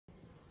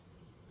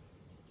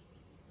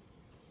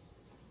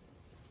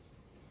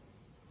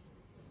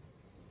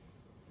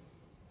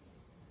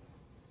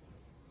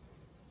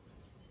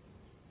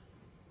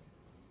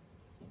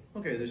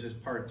Okay, this is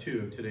part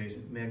 2 of today's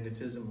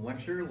magnetism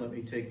lecture. Let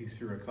me take you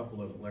through a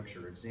couple of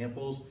lecture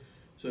examples.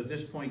 So at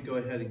this point, go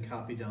ahead and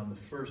copy down the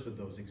first of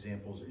those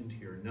examples into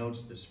your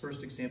notes. This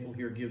first example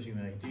here gives you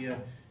an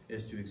idea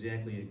as to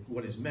exactly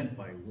what is meant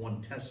by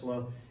 1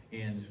 Tesla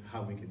and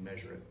how we can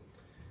measure it.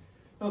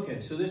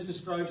 Okay, so this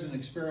describes an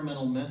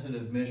experimental method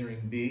of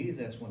measuring B.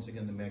 That's once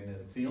again the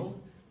magnetic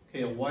field.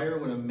 Okay, a wire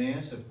with a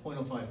mass of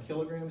 0.05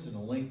 kilograms and a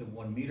length of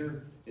 1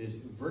 meter is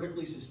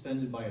vertically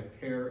suspended by a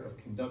pair of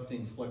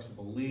conducting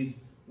flexible leads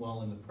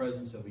while in the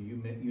presence of a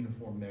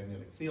uniform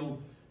magnetic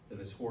field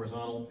that is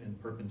horizontal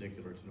and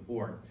perpendicular to the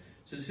board.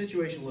 So the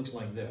situation looks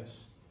like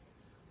this.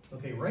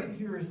 Okay, right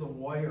here is the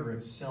wire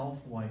itself,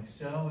 like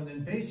so, and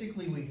then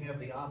basically we have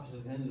the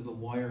opposite ends of the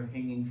wire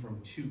hanging from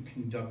 2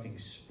 conducting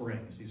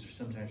springs. These are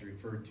sometimes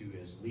referred to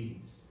as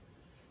leads.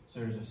 So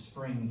there's a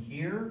spring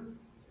here,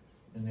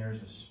 and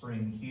there's a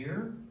spring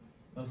here.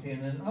 Okay,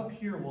 and then up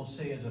here we'll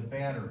say is a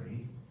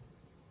battery,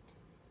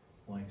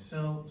 like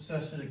so,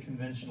 such that a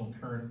conventional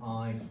current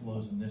I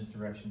flows in this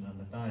direction on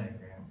the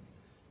diagram.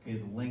 Okay,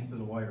 the length of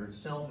the wire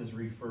itself is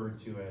referred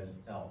to as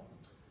L.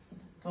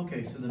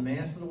 Okay, so the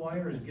mass of the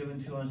wire is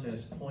given to us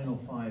as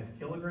 0.05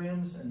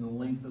 kilograms, and the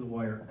length of the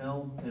wire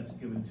L, that's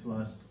given to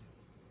us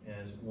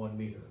as 1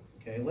 meter.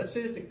 Okay, let's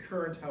say that the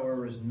current,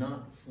 however, is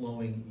not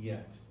flowing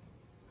yet.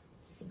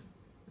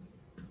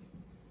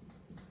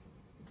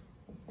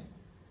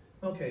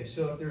 Okay,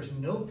 so if there's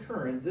no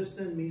current, this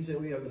then means that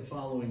we have the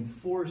following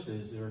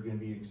forces that are going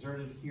to be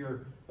exerted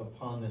here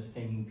upon this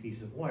hanging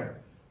piece of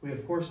wire. We,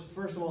 of course,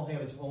 first of all have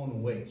its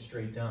own weight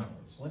straight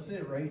downwards. Let's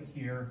say right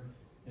here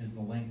is the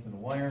length of the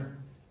wire,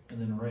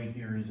 and then right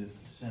here is its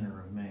center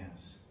of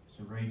mass.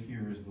 So right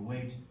here is the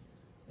weight,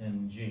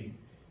 mg.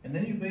 And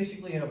then you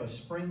basically have a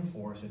spring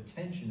force, a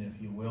tension,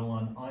 if you will,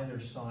 on either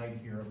side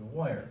here of the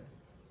wire.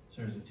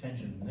 So there's a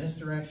tension in this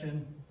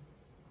direction,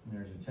 and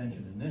there's a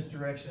tension in this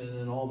direction, and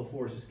then all the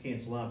forces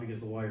cancel out because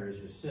the wire is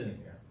just sitting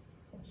there.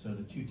 So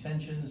the 2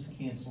 tensions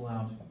cancel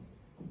out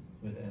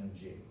with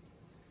mg.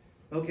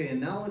 Okay,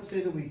 and now let's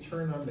say that we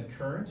turn on the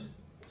current.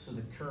 So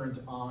the current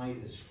I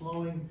is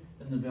flowing,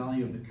 and the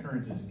value of the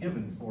current is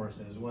given for us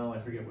as well. I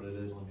forget what it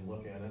is, let me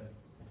look at it.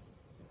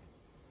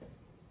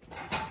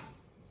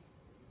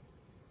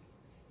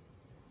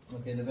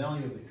 Okay, the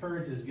value of the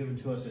current is given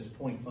to us as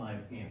 0.5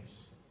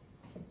 amps.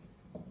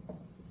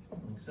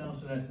 So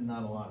that's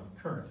not a lot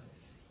of current.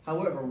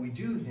 However, we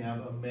do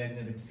have a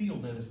magnetic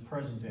field that is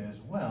present as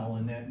well,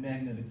 and that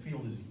magnetic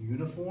field is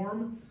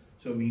uniform,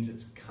 so it means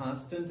it's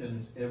constant and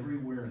it's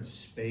everywhere in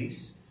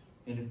space,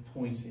 and it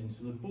points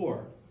into the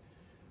board.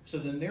 So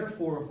then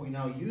therefore, if we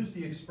now use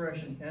the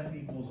expression F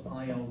equals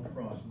IL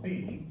cross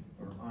B,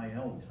 or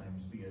IL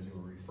times B as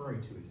we were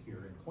referring to it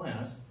here in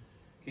class,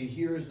 okay,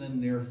 here is then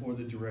therefore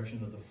the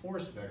direction of the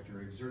force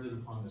vector exerted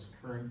upon this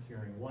current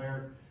carrying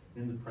wire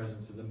in the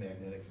presence of the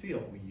magnetic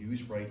field. We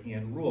use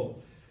right-hand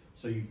rule.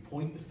 So you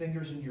point the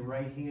fingers in your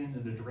right hand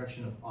in the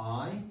direction of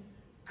I,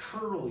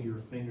 curl your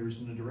fingers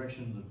in the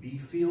direction of the B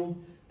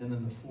field, and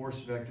then the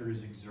force vector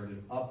is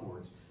exerted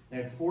upwards.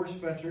 That force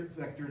vector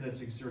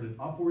that's exerted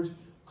upwards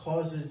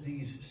causes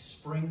these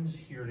springs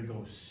here to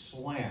go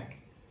slack,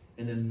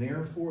 and then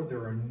therefore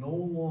there are no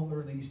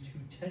longer these 2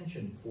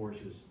 tension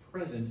forces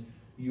present.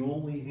 You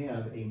only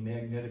have a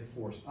magnetic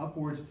force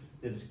upwards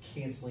that is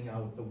canceling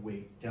out the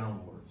weight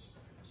downwards.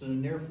 So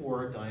then therefore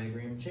our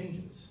diagram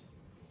changes.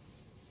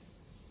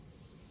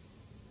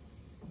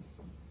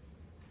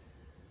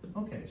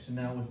 Okay, so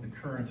now with the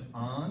current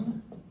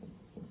on,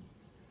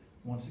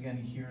 once again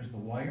here's the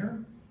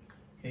wire.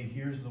 Okay,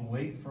 here's the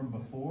weight from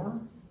before,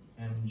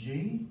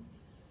 mg.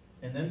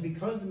 And then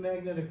because the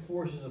magnetic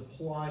force is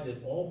applied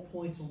at all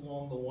points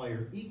along the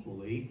wire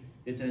equally,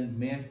 it then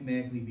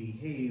mathematically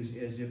behaves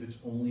as if it's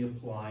only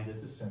applied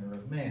at the center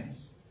of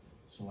mass.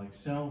 So like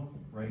so,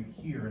 right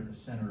here at the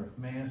center of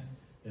mass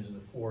is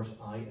the force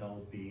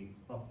ILB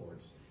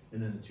upwards.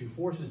 And then the 2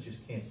 forces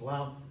just cancel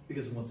out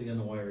because once again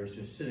the wire is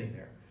just sitting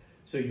there.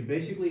 So you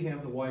basically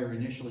have the wire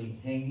initially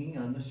hanging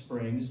on the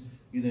springs.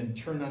 You then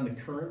turn on the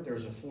current.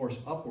 There's a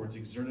force upwards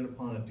exerted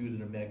upon it due to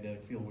the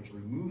magnetic field, which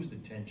removes the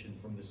tension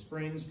from the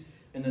springs.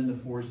 And then the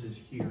forces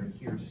here and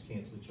here just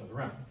cancel each other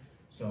out.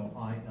 So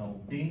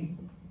ILB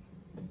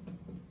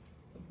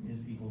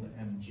is equal to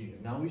mg.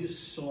 And now we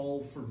just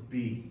solve for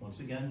B.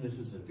 Once again, this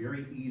is a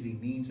very easy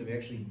means of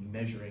actually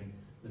measuring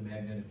the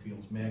magnetic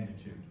field's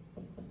magnitude.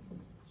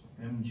 So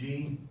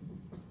mg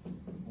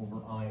over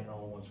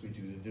IL once we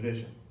do the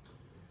division.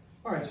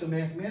 All right, so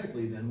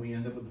mathematically then we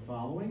end up with the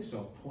following.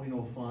 So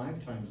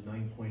 0.05 times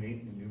 9.8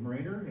 in the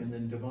numerator, and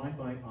then divide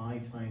by I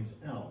times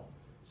L.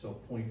 So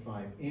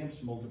 0.5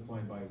 amps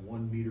multiplied by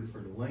 1 meter for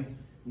the length,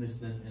 and this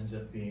then ends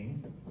up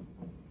being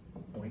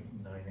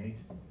 0.98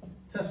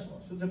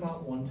 Tesla. So it's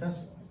about 1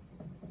 Tesla.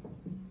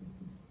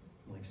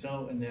 Like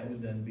so, and that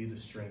would then be the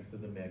strength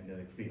of the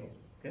magnetic field.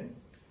 Okay?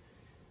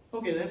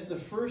 Okay, that's the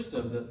first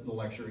of the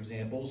lecture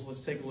examples.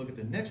 Let's take a look at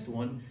the next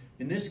one.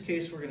 In this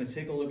case, we're going to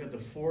take a look at the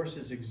force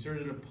that's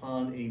exerted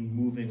upon a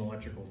moving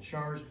electrical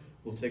charge.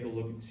 We'll take a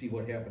look and see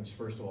what happens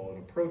first of all at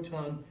a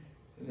proton,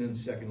 and then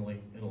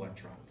secondly, an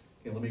electron.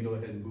 Okay, let me go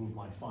ahead and move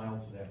my file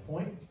to that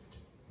point.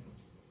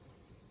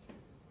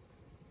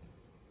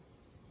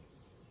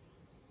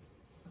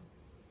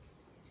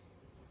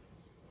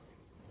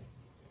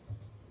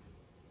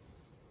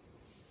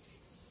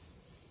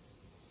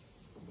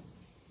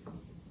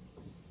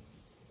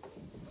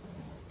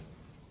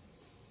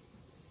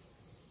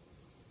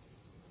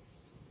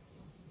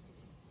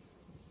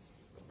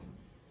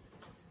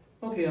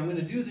 Okay, I'm going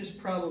to do this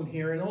problem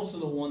here and also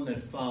the one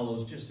that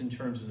follows just in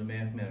terms of the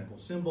mathematical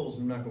symbols.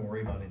 I'm not going to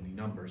worry about any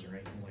numbers or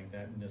anything like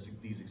that in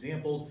these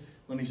examples.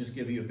 Let me just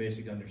give you a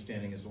basic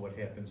understanding as to what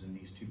happens in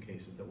these two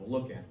cases that we'll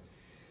look at.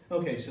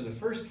 Okay, so the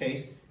first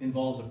case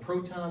involves a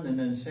proton and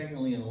then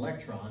secondly an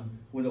electron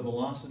with a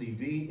velocity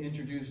v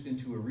introduced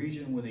into a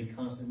region with a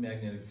constant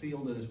magnetic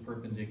field that is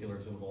perpendicular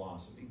to the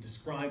velocity.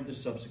 Describe the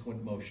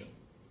subsequent motion.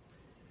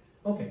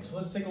 Okay, so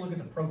let's take a look at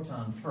the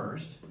proton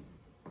first.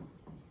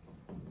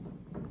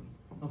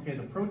 Okay,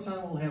 the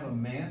proton will have a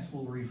mass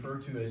we'll refer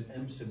to as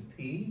m sub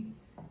p,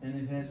 and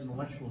it has an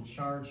electrical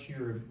charge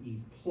here of E+.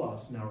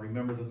 Now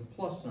remember that the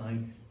plus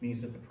sign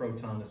means that the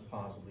proton is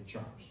positively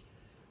charged.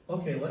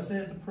 Okay, let's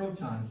add the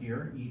proton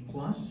here, E+,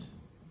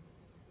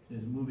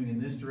 is moving in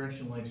this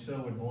direction like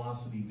so at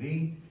velocity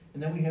v,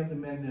 and then we have the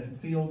magnetic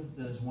field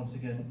that is once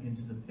again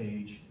into the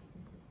page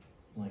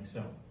like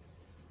so.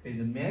 Okay,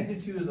 the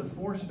magnitude of the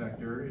force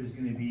vector is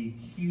going to be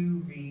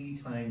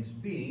qv times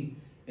b,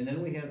 and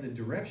then we have the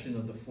direction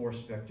of the force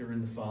vector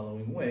in the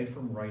following way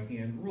from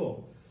right-hand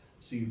rule.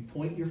 So you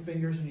point your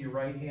fingers in your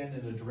right hand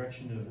in the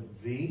direction of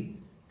v,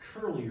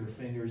 curl your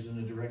fingers in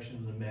the direction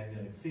of the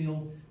magnetic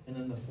field, and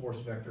then the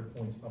force vector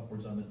points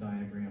upwards on the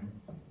diagram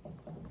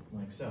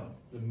like so.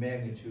 The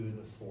magnitude of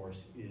the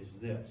force is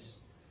this.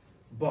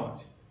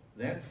 But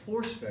that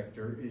force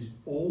vector is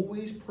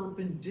always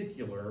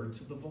perpendicular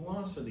to the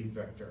velocity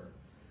vector.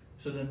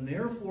 So then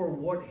therefore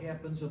what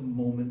happens a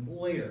moment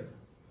later?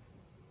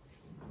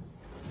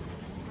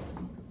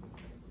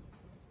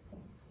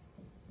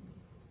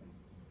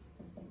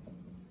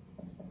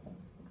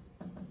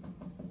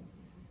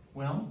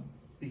 Well,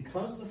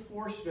 because the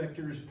force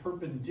vector is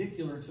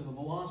perpendicular to the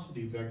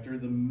velocity vector,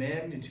 the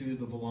magnitude of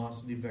the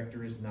velocity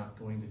vector is not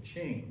going to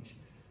change.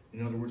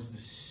 In other words, the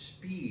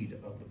speed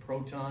of the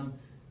proton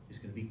is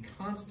going to be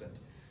constant.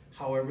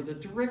 However, the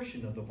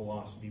direction of the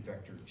velocity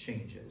vector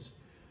changes.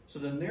 So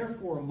then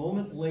therefore, a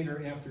moment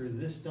later after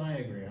this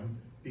diagram,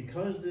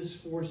 because this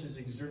force is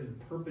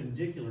exerted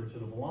perpendicular to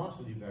the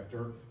velocity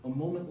vector, a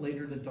moment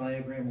later the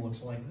diagram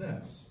looks like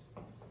this.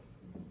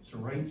 So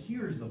right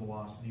here is the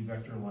velocity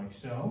vector like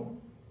so.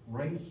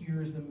 Right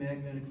here is the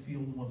magnetic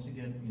field once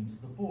again into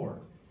the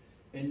board.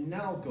 And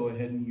now go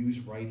ahead and use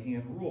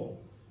right-hand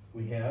rule.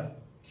 We have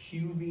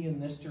QV in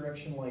this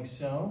direction like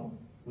so.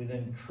 We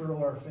then curl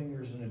our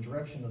fingers in the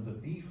direction of the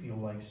B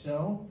field like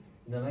so.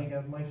 And then I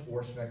have my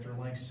force vector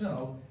like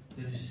so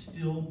that is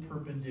still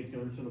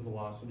perpendicular to the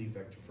velocity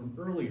vector from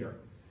earlier.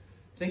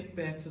 Think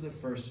back to the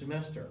first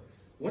semester.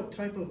 What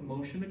type of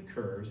motion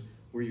occurs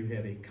where you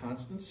have a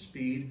constant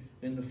speed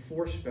and the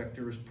force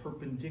vector is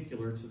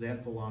perpendicular to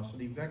that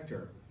velocity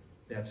vector?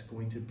 That's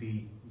going to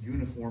be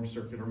uniform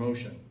circular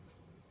motion.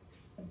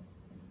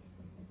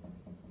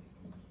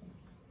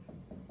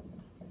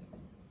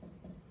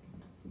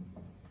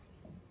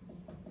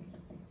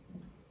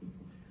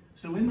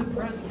 So in the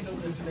presence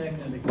of this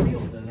magnetic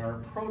field, then our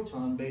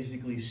proton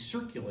basically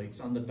circulates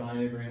on the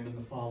diagram in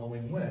the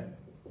following way.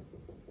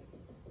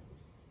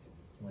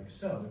 Like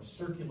so. It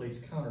circulates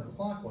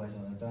counterclockwise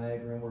on a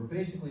diagram where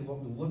basically what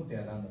we looked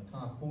at on the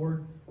top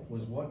board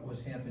was what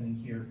was happening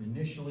here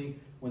initially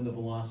when the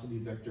velocity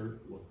vector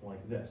looked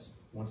like this.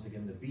 Once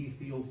again, the B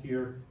field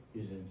here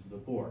is into the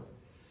board.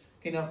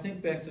 Okay, now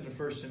think back to the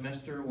first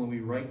semester when we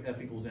write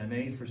F equals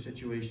ma for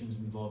situations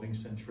involving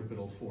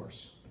centripetal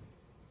force.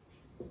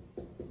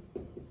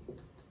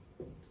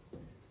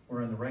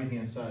 Or on the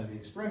right-hand side of the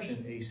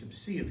expression, A sub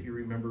c, if you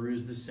remember,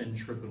 is the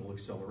centripetal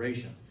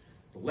acceleration.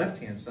 The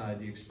left-hand side of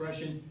the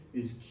expression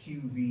is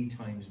qv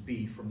times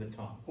b from the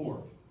top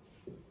board.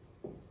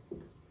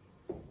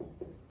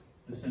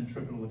 The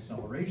centripetal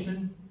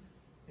acceleration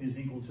is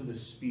equal to the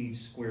speed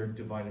squared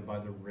divided by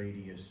the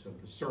radius of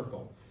the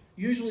circle.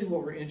 Usually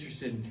what we're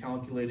interested in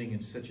calculating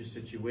in such a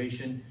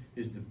situation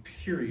is the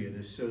period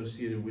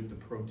associated with the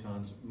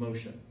proton's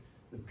motion.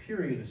 The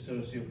period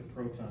associated with the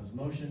proton's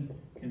motion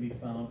can be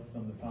found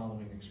from the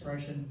following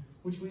expression,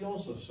 which we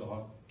also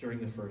saw during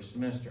the first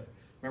semester.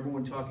 Remember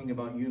when talking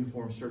about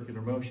uniform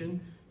circular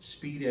motion,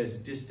 speed as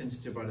distance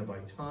divided by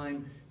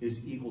time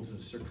is equal to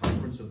the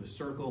circumference of the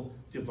circle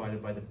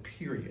divided by the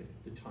period,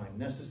 the time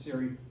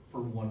necessary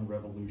for one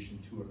revolution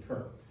to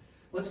occur.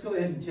 Let's go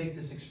ahead and take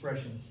this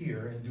expression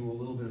here and do a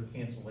little bit of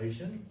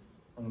cancellation.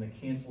 I'm going to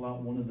cancel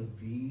out one of the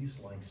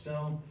v's like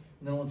so.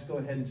 Now let's go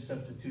ahead and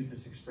substitute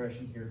this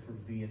expression here for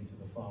v into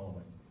the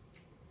following.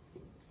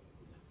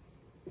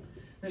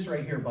 This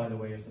right here, by the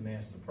way, is the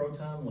mass of the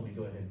proton. Let me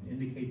go ahead and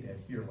indicate that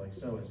here like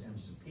so as m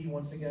sub p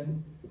once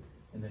again,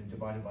 and then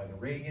divided by the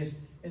radius,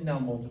 and now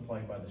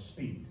multiplied by the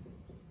speed.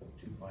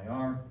 2 pi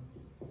r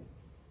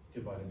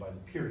divided by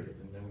the period.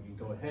 And then we can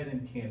go ahead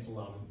and cancel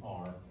out an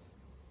r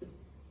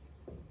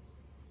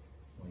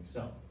like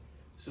so.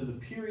 So the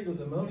period of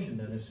the motion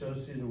then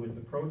associated with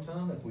the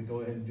proton, if we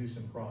go ahead and do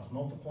some cross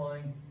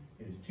multiplying,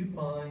 is 2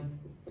 pi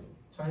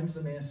times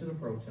the mass of the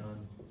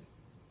proton,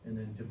 and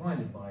then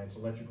divided by its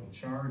electrical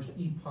charge,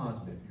 E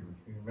positive,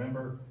 you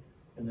remember,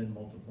 and then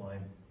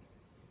multiplied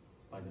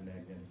by the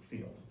magnetic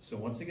field. So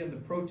once again, the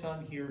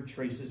proton here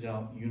traces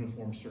out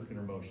uniform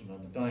circular motion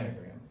on the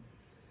diagram.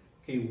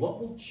 Okay, what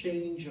will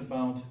change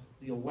about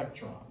the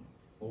electron?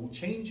 What will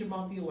change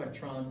about the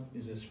electron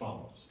is as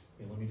follows.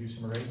 Okay, let me do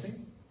some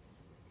erasing.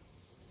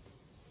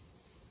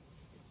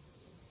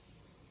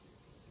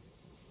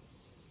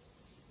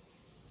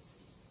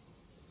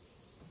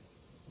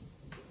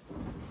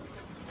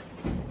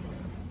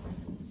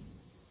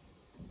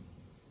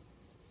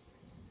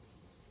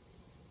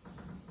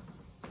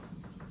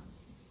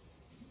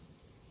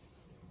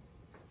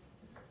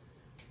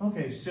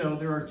 Okay, so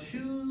there are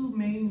two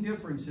main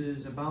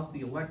differences about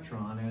the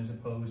electron as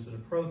opposed to the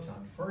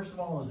proton. First of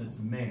all is its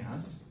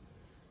mass.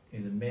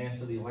 Okay, the mass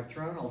of the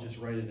electron, I'll just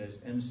write it as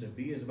m sub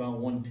b, is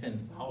about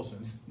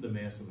 1/10,000th the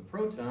mass of the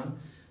proton.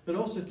 But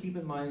also keep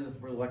in mind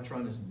that the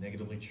electron is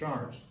negatively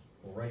charged.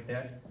 We'll write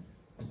that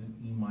as an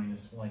E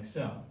minus like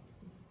so.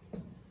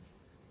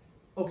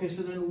 Okay,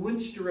 so then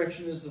which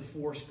direction is the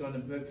force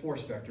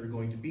vector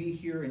going to be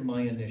here in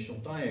my initial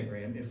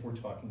diagram if we're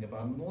talking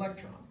about an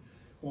electron?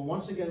 Well,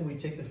 once again, we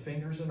take the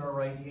fingers in our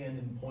right hand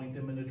and point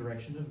them in the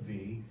direction of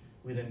V.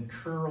 We then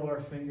curl our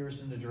fingers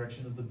in the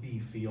direction of the B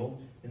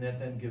field, and that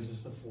then gives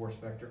us the force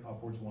vector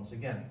upwards once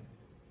again.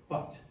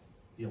 But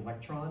the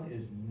electron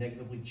is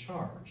negatively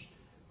charged.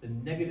 The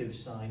negative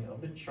sign of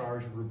the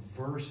charge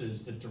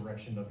reverses the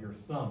direction of your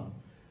thumb.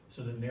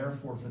 So then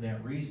therefore, for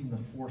that reason, the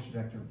force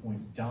vector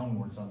points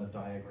downwards on the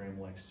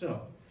diagram like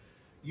so.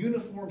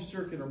 Uniform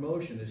circular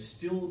motion is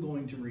still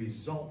going to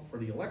result for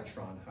the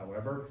electron,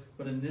 however,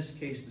 but in this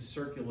case, the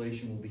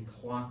circulation will be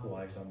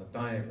clockwise on the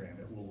diagram.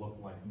 It will look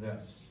like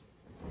this.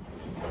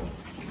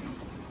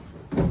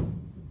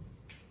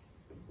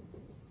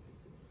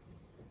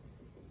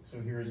 So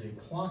here's a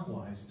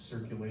clockwise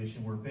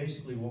circulation where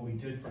basically what we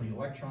did for the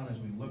electron is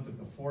we looked at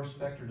the force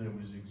vector that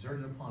was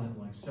exerted upon it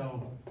like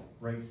so,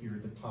 right here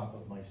at the top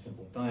of my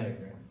simple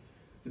diagram.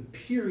 The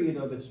period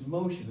of its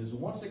motion is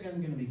once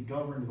again going to be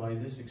governed by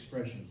this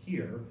expression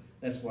here.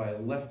 That's why I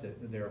left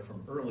it there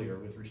from earlier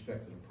with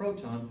respect to the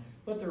proton,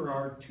 but there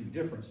are two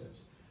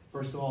differences.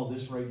 First of all,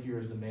 this right here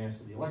is the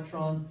mass of the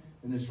electron,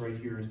 and this right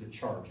here is the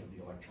charge of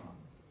the electron.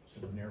 So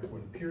then therefore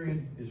the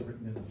period is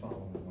written in the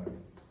following way.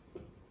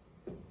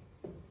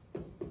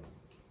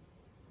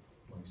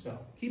 Like so.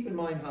 Keep in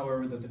mind,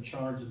 however, that the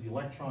charge of the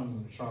electron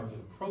and the charge of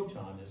the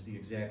proton is the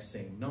exact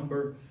same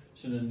number.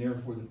 So then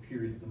therefore the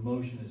period of the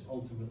motion is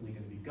ultimately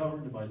going to be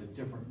governed by the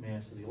different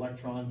mass of the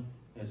electron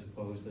as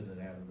opposed to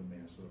that of the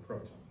mass of the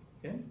proton.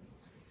 Okay?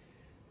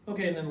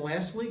 Okay, and then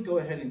lastly, go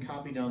ahead and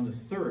copy down the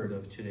third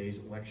of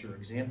today's lecture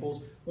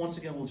examples. Once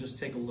again, we'll just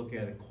take a look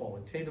at it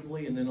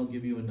qualitatively, and then I'll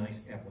give you a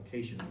nice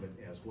application of it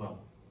as well.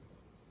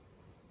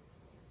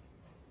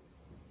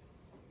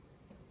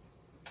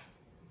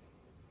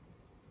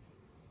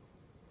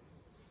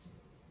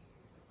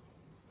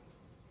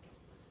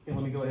 Okay,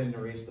 let me go ahead and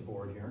erase the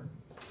board here.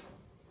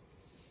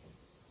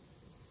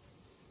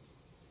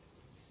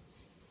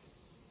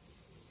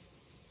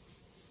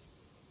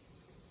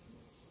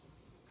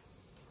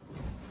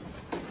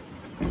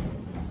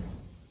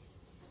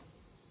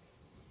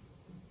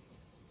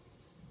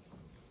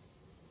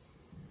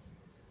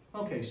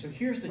 Okay, so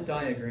here's the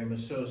diagram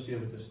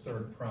associated with this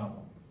third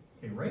problem.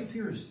 Okay, right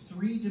here is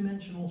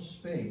three-dimensional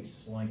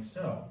space, like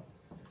so.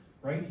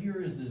 Right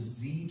here is the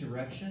Z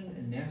direction,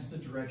 and that's the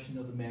direction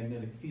of the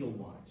magnetic field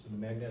line. So the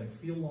magnetic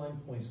field line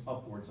points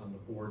upwards on the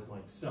board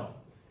like so.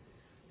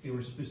 Okay,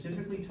 we're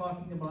specifically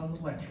talking about an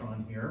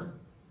electron here,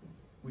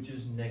 which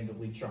is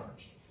negatively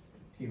charged.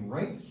 Okay,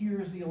 right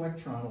here is the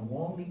electron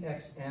along the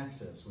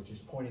x-axis, which is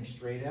pointing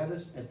straight at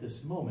us at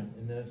this moment,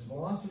 and then its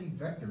velocity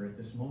vector at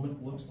this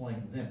moment looks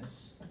like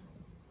this.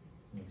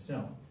 Like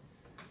so.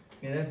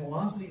 Okay, that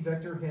velocity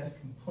vector has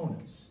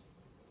components.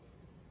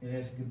 It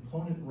has a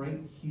component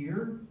right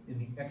here in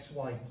the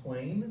xy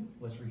plane.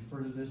 Let's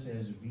refer to this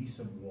as v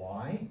sub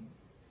y.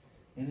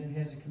 And it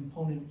has a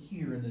component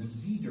here in the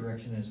z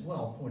direction as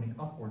well, pointing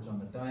upwards on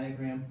the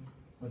diagram.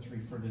 Let's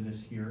refer to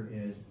this here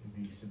as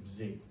v sub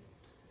z.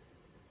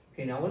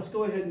 Okay, now let's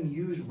go ahead and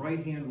use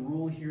right-hand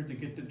rule here to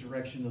get the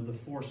direction of the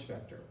force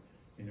vector.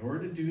 In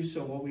order to do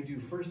so, what we do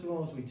first of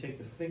all is we take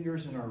the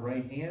fingers in our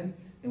right hand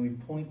and we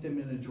point them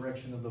in the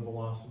direction of the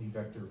velocity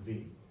vector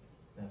v.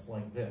 That's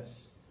like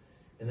this.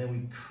 And then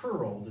we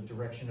curl the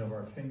direction of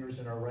our fingers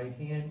in our right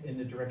hand in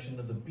the direction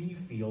of the B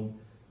field,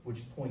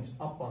 which points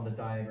up on the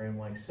diagram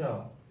like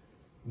so.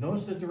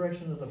 Notice the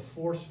direction of the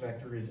force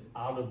vector is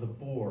out of the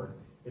board.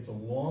 It's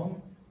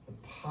along the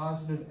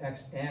positive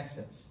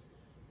x-axis.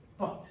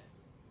 But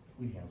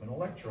we have an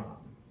electron,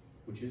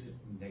 which is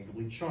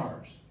negatively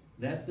charged.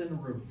 That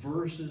then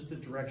reverses the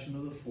direction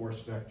of the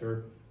force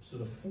vector. So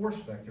the force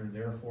vector,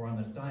 therefore, on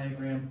this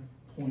diagram,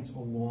 points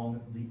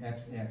along the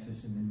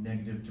x-axis in the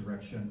negative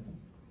direction,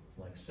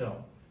 like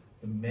so.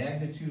 The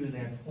magnitude of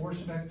that force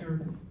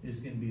vector is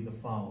going to be the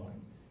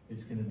following.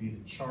 It's going to be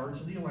the charge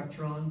of the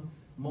electron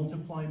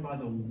multiplied by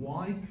the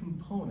y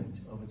component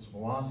of its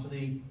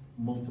velocity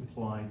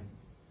multiplied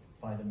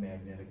by the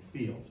magnetic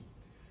field.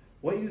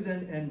 What you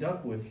then end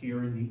up with here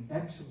in the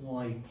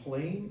xy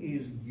plane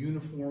is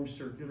uniform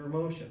circular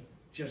motion,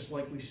 just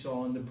like we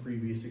saw in the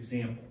previous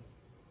example.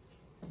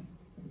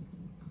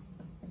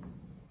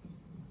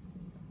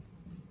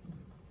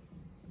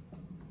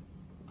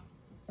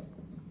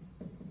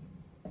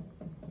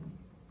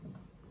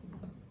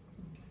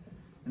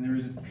 And there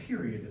is a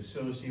period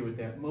associated with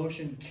that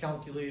motion,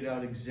 calculated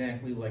out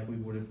exactly like we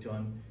would have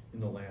done in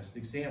the last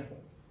example.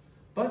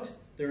 But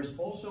there's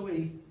also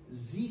a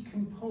z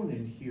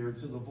component here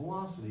to the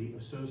velocity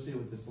associated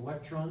with this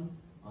electron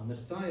on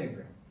this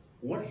diagram.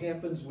 What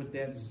happens with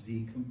that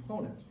z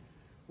component?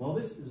 Well,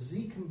 this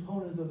z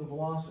component of the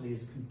velocity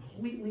is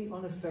completely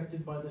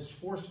unaffected by this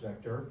force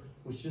vector,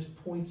 which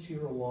just points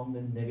here along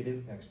the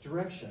negative x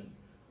direction.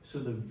 So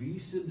the v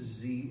sub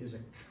z is a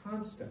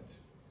constant.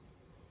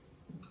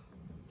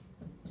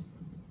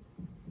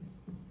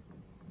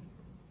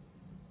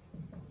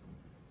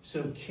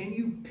 So can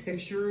you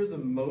picture the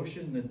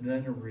motion that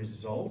then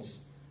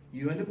results?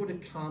 You end up with a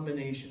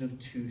combination of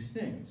two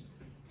things.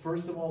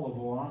 First of all, a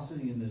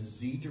velocity in the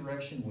z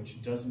direction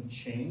which doesn't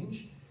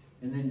change,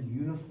 and then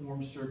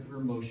uniform circular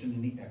motion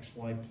in the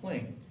xy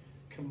plane.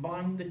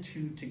 Combine the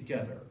two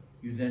together,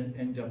 you then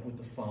end up with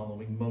the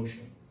following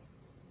motion.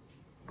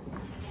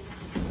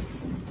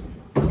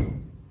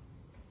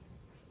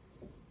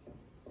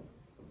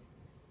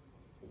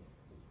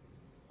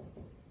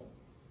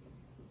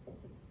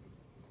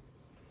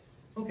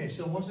 Okay,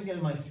 so once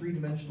again, my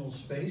three-dimensional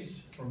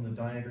space from the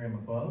diagram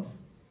above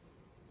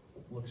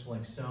looks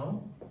like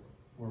so,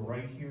 where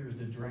right here is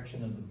the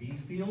direction of the B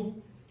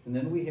field, and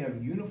then we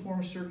have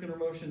uniform circular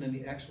motion in the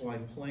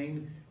xy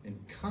plane and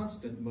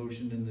constant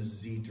motion in the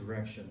z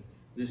direction.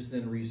 This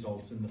then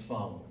results in the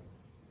following.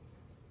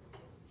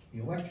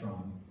 The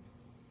electron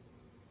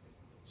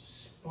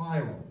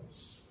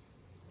spirals,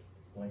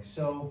 like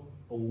so,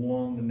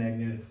 along the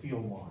magnetic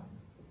field line,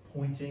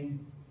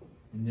 pointing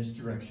in this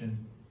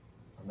direction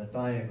on the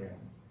diagram.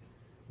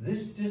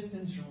 This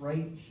distance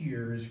right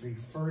here is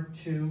referred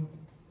to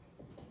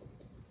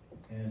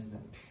as the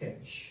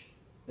pitch.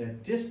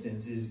 That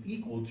distance is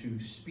equal to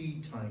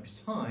speed times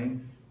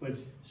time, but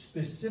it's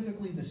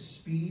specifically the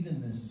speed in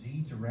the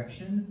z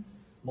direction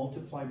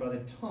multiplied by the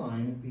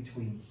time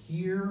between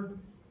here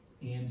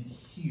and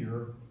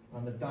here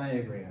on the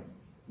diagram.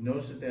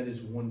 Notice that that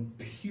is one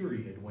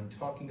period when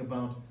talking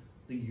about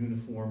the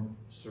uniform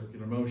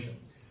circular motion.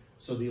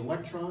 So the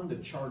electron, the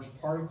charged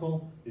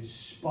particle, it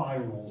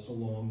spirals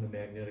along the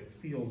magnetic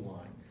field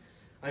line.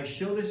 I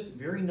show this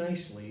very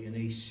nicely in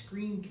a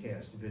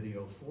screencast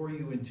video for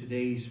you in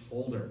today's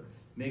folder.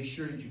 Make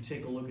sure that you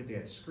take a look at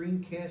that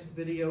screencast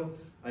video.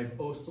 I've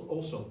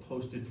also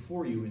posted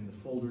for you in the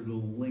folder the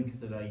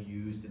link that I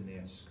used in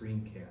that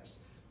screencast.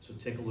 So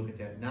take a look at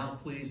that now,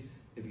 please,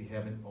 if you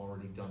haven't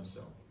already done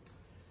so.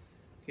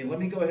 Okay, let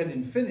me go ahead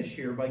and finish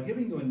here by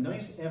giving you a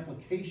nice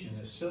application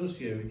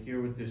associated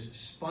here with this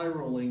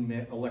spiraling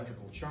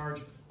electrical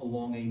charge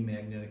along a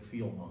magnetic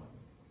field line.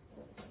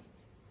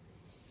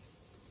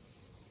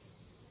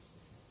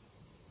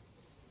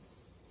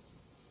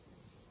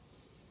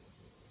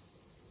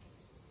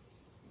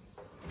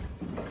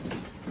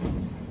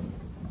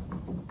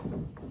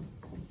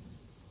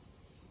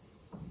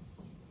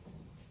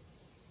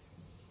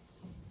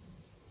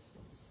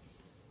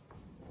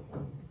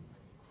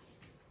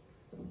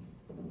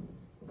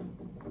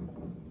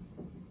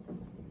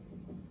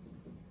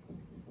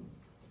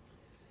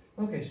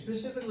 Okay,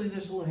 specifically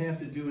this will have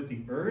to do with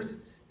the Earth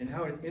and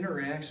how it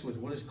interacts with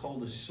what is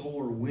called the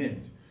solar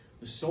wind.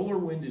 The solar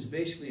wind is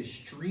basically a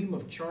stream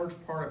of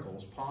charged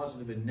particles,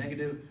 positive and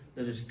negative,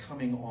 that is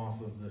coming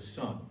off of the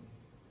sun.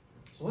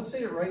 So let's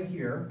say that right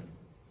here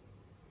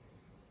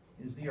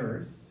is the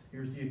Earth.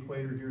 Here's the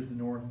equator, here's the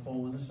North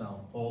Pole and the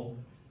South Pole,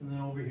 and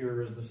then over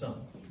here is the sun.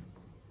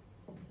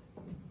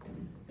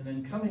 And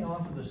then coming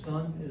off of the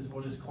sun is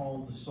what is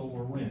called the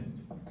solar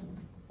wind.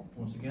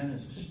 Once again,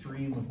 it's a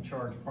stream of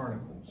charged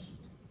particles.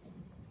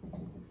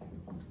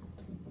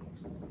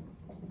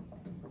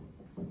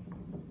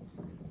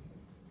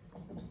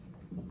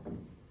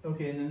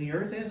 Okay, and then the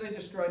Earth, as I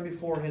described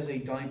before, has a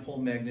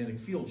dipole magnetic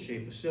field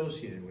shape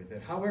associated with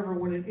it. However,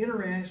 when it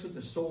interacts with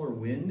the solar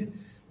wind,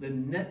 the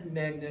net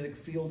magnetic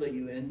field that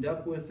you end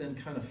up with then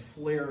kind of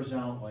flares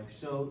out like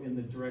so in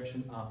the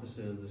direction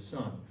opposite of the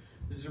sun.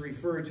 This is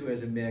referred to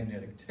as a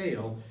magnetic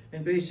tail,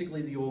 and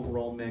basically the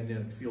overall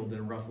magnetic field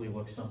then roughly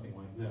looks something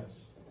like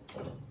this.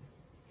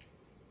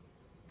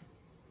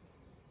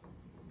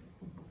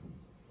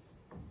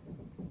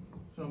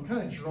 So I'm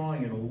kind of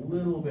drawing it a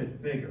little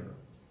bit bigger,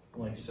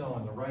 like so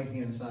on the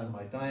right-hand side of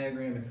my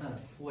diagram. It kind of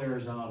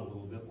flares out a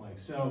little bit like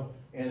so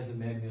as the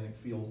magnetic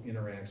field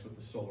interacts with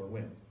the solar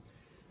wind.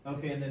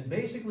 Okay, and then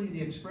basically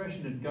the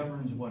expression that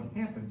governs what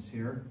happens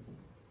here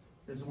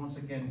is once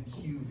again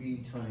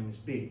QV times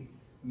B.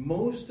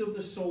 most of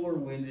the solar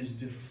wind is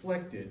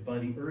deflected by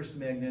the Earth's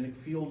magnetic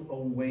field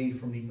away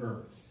from the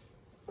Earth.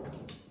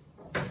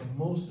 So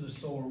most of the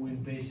solar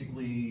wind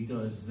basically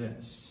does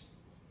this.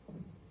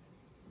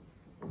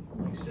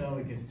 Like so,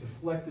 it gets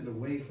deflected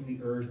away from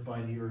the Earth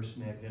by the Earth's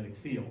magnetic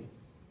field.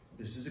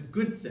 This is a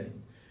good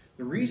thing.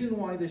 The reason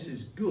why this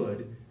is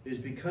good is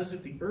because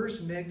if the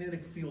Earth's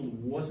magnetic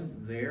field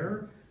wasn't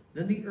there,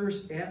 then the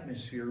Earth's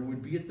atmosphere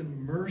would be at the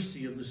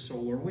mercy of the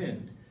solar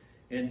wind.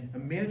 And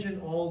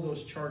imagine all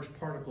those charged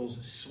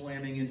particles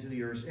slamming into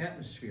the Earth's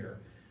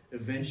atmosphere.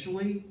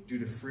 Eventually, due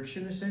to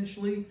friction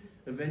essentially,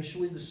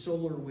 the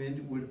solar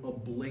wind would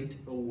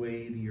ablate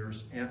away the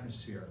Earth's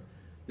atmosphere.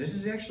 This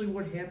is actually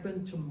what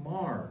happened to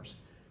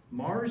Mars.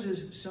 Mars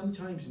is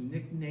sometimes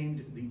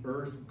nicknamed the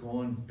Earth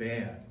gone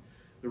bad.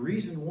 The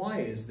reason why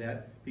is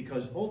that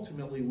because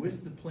ultimately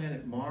with the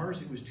planet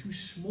Mars, it was too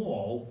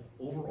small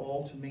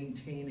overall to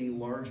maintain a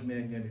large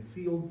magnetic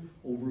field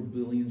over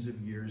billions of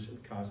years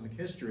of cosmic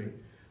history.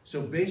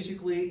 So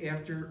basically,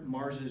 after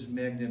Mars's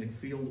magnetic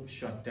field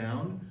shut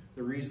down,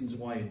 the reasons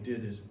why it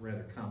did is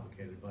rather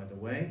complicated, by the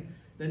way,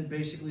 then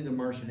basically the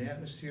Martian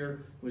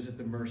atmosphere was at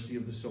the mercy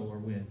of the solar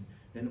wind.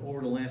 And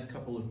over the last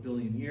couple of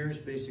billion years,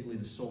 basically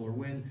the solar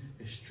wind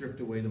has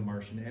stripped away the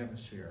Martian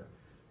atmosphere.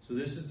 So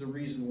this is the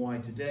reason why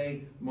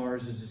today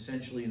Mars is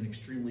essentially an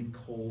extremely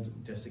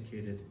cold,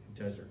 desiccated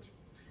desert.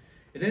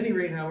 At any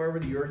rate, however,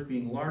 the Earth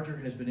being larger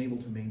has been able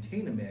to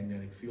maintain a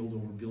magnetic field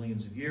over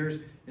billions of years,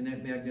 and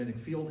that magnetic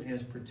field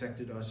has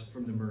protected us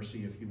from the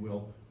mercy, if you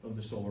will, of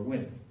the solar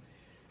wind.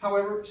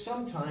 However,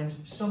 sometimes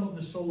some of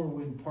the solar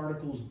wind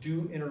particles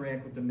do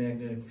interact with the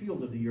magnetic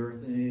field of the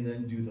Earth, and they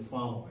then do the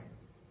following.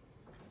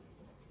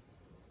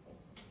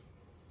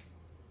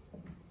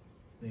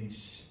 They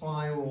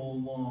spiral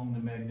along the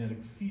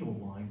magnetic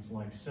field lines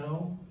like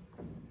so,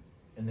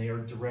 and they are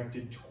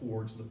directed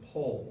towards the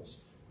poles.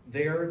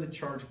 There, the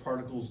charged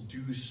particles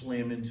do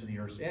slam into the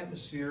Earth's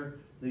atmosphere.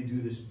 They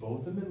do this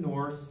both in the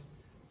north,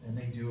 and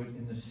they do it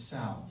in the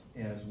south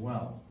as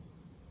well,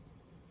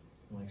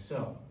 like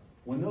so.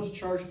 When those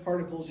charged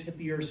particles hit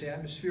the Earth's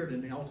atmosphere at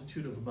an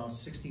altitude of about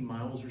 60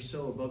 miles or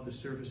so above the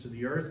surface of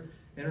the Earth,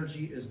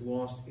 energy is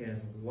lost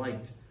as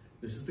light.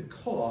 This is the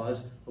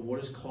cause of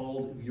what is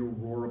called the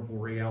aurora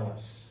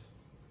borealis.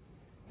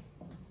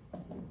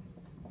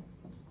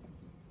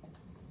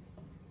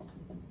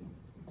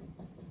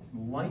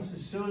 Lights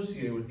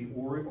associated with the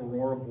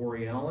aurora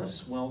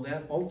borealis, well,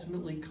 that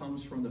ultimately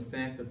comes from the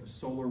fact that the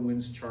solar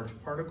wind's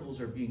charged particles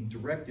are being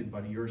directed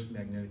by the Earth's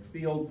magnetic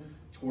field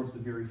towards the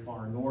very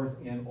far north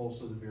and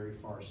also the very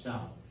far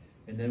south.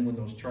 And then when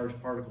those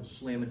charged particles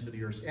slam into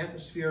the Earth's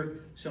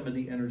atmosphere, some of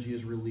the energy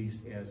is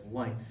released as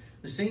light.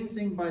 The same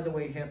thing, by the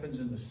way,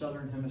 happens in the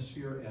southern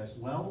hemisphere as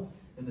well.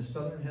 In the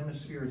southern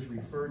hemisphere, it's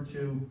referred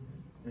to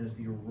as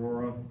the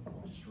aurora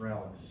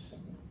australis.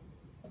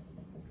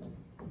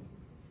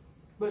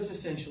 But it's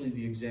essentially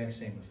the exact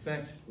same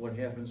effect. What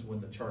happens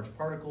when the charged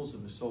particles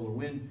of the solar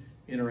wind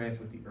interact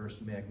with the Earth's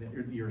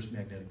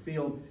magnetic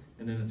field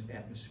and then its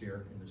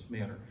atmosphere in this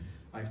manner.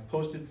 I've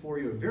posted for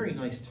you a very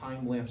nice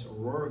time-lapse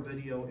aurora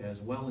video as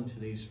well in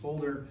today's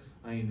folder.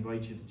 I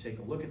invite you to take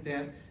a look at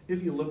that.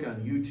 If you look on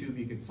YouTube,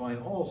 you can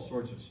find all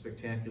sorts of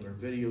spectacular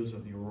videos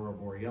of the aurora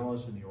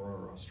borealis and the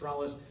aurora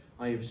australis.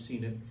 I have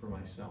seen it for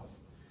myself.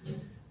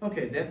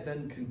 Okay, that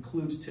then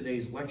concludes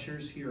today's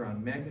lectures here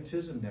on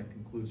magnetism. That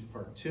concludes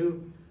part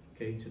 2.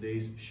 Okay,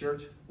 today's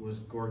shirt was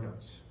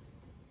Gorguts.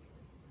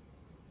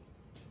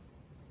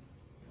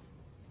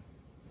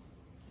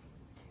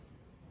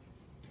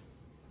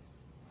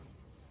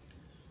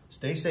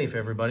 Stay safe,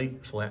 everybody.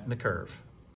 Flatten the curve.